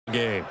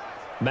game.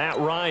 Matt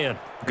Ryan,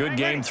 good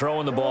game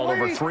throwing the ball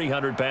over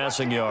 300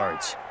 passing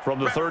yards. From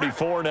the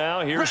 34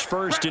 now, here's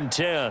 1st and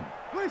 10.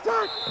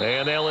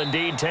 And they'll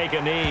indeed take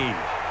a knee.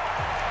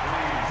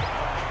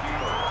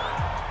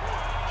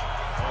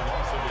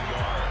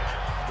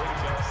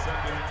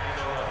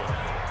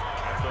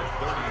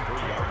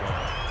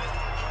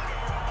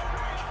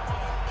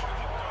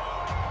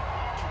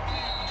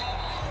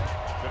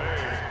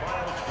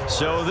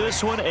 So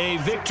this one a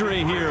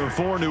victory here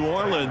for New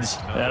Orleans.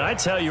 And I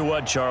tell you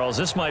what, Charles,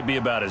 this might be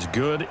about as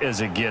good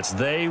as it gets.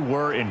 They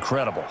were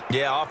incredible.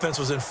 Yeah, offense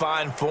was in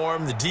fine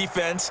form. The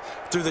defense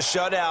threw the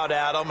shutout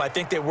at them. I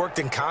think they worked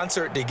in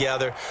concert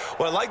together.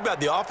 What I like about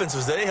the offense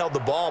was they held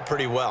the ball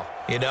pretty well.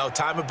 You know,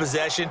 time of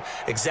possession,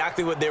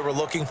 exactly what they were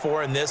looking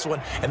for in this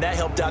one. And that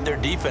helped out their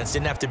defense.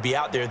 Didn't have to be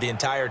out there the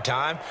entire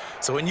time.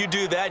 So when you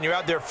do that and you're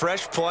out there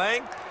fresh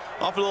playing,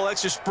 off a little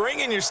extra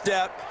spring in your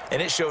step,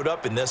 and it showed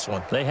up in this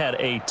one. They had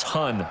a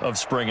ton of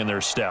spring in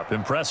their step.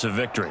 Impressive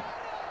victory.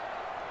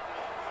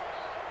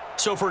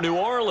 So for New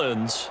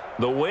Orleans,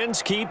 the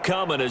wins keep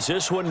coming as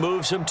this one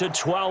moves them to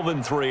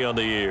 12-3 on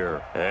the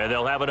year. And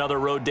they'll have another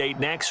road date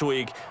next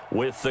week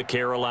with the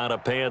Carolina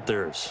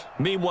Panthers.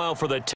 Meanwhile, for the